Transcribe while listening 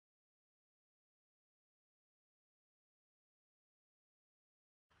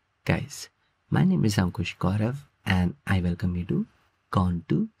Guys, my name is Ankush Gaurav and I welcome you to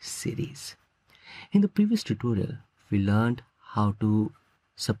gontuseries. In the previous tutorial, we learned how to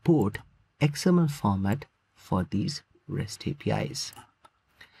support XML format for these REST APIs.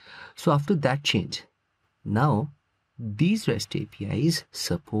 So after that change, now these REST APIs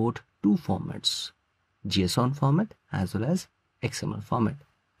support two formats, JSON format as well as XML format.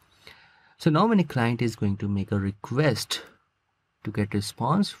 So now when a client is going to make a request to get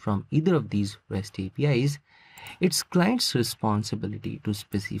response from either of these REST APIs, it's client's responsibility to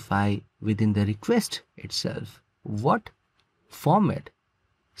specify within the request itself what format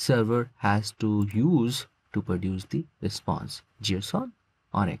server has to use to produce the response, JSON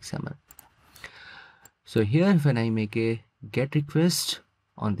or XML. So here when I make a get request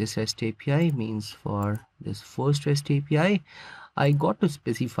on this REST API, means for this first REST API, I got to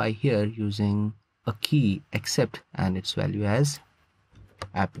specify here using a key accept and its value as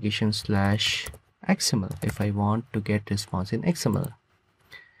application/XML if I want to get response in XML,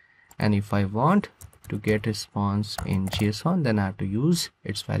 and if I want to get response in JSON, then I have to use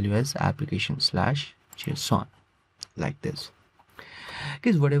its value as application/JSON, like this.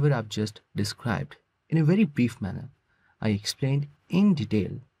 Because whatever I've just described in a very brief manner, I explained in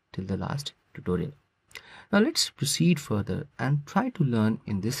detail till the last tutorial. Now let's proceed further and try to learn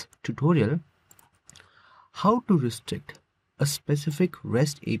in this tutorial how to restrict a specific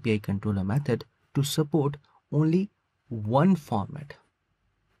REST API controller method to support only one format.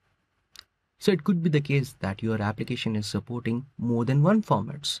 So it could be the case that your application is supporting more than one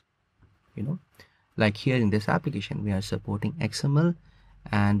formats. Like here in this application, we are supporting XML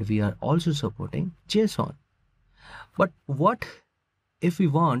and we are also supporting JSON. But what if we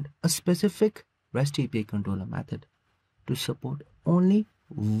want a specific REST API controller method to support only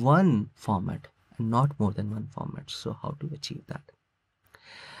one format and not more than one format? So how to achieve that?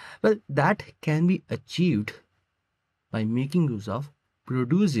 Well, that can be achieved by making use of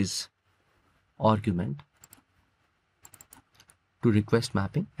produces argument to request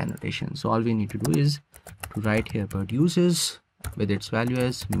mapping annotation. So all we need to do is to write here produces with its value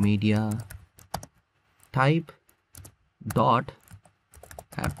as media type dot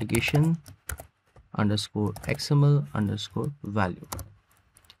application underscore XML underscore value.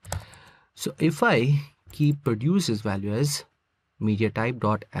 So if I keep produces value as media type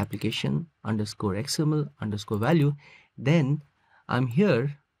dot application underscore XML underscore value, then I'm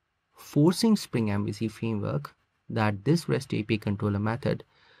here forcing Spring MVC framework that this REST API controller method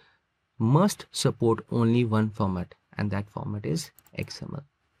must support only one format, and that format is XML.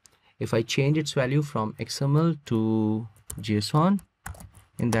 If I change its value from XML to JSON,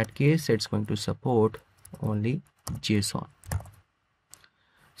 in that case it's going to support only JSON.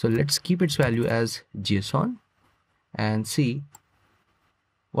 So let's keep its value as JSON and see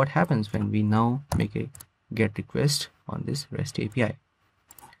what happens when we now make a get request on this REST API.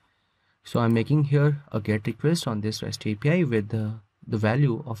 So I'm making here a get request on this REST API with the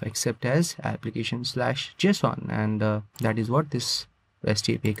value of accept as application/JSON, and that is what this REST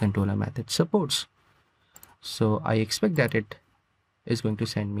API controller method supports. So I expect that it is going to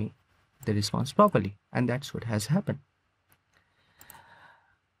send me the response properly, and that's what has happened.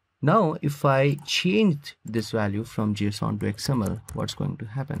 Now if I change this value from JSON to XML, what's going to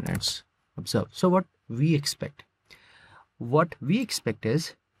happen? Let's observe. So what we expect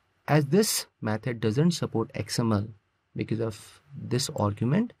is, as this method doesn't support XML because of this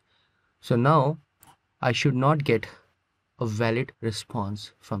argument, so now I should not get a valid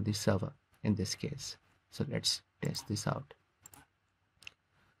response from the server in this case. So let's test this out.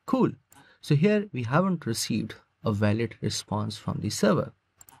 Cool. So here we haven't received a valid response from the server.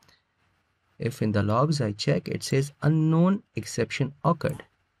 If in the logs I check, it says unknown exception occurred,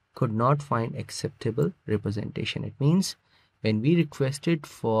 could not find acceptable representation. It means when we requested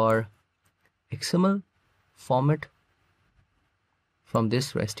for XML format from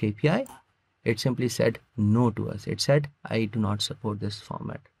this REST API, it simply said no to us. It said I do not support this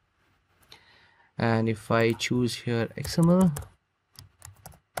format. And if I choose here XML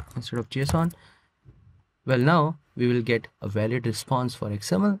instead of JSON, well, now we will get a valid response for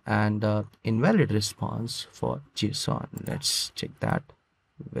XML and invalid response for JSON. Let's check that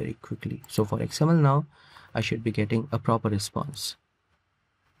very quickly. So for XML now I should be getting a proper response.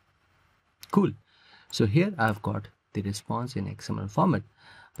 Cool. So here I've got the response in XML format.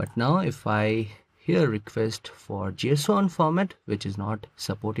 But now if I here request for JSON format, which is not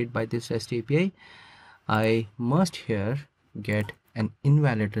supported by this REST API, I must here get an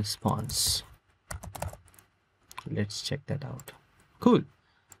invalid response. Let's check that out. Cool.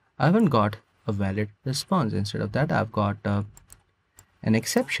 I haven't got a valid response. Instead of that, I've got an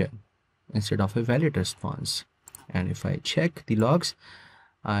exception instead of a valid response. And if I check the logs,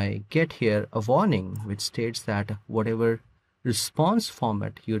 I get here a warning which states that whatever response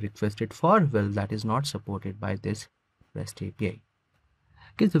format you requested for, well, that is not supported by this REST API.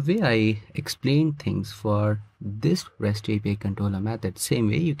 Because the way I explain things for this REST API controller method, same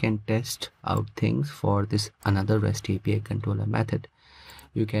way you can test out things for this another REST API controller method.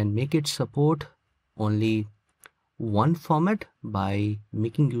 You can make it support only one format by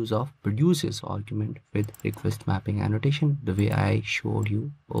making use of produces argument with request mapping annotation, the way I showed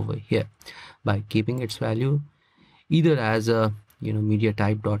you over here, by keeping its value either as a media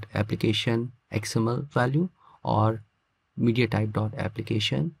type dot application XML value or media type dot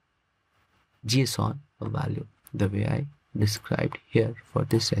application JSON value, the way I described here for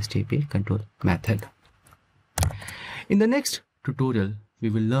this REST API control method. In the next tutorial, we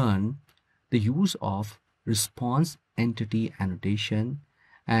will learn the use of response entity annotation,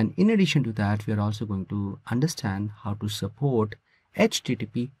 and in addition to that, we are also going to understand how to support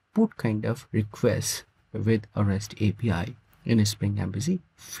HTTP put kind of requests with a REST API in a Spring MVC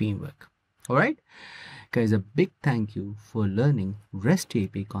framework. All right, guys, a big thank you for learning REST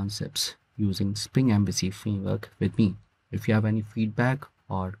API concepts using Spring MVC framework with me. If you have any feedback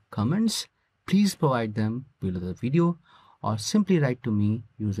or comments, please provide them below the video or simply write to me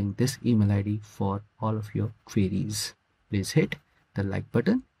using this email ID for all of your queries. Please hit the like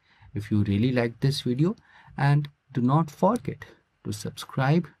button if you really like this video, and do not forget to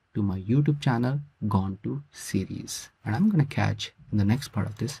subscribe to my YouTube channel gontuseries, and I'm gonna catch in the next part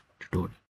of this tutorial.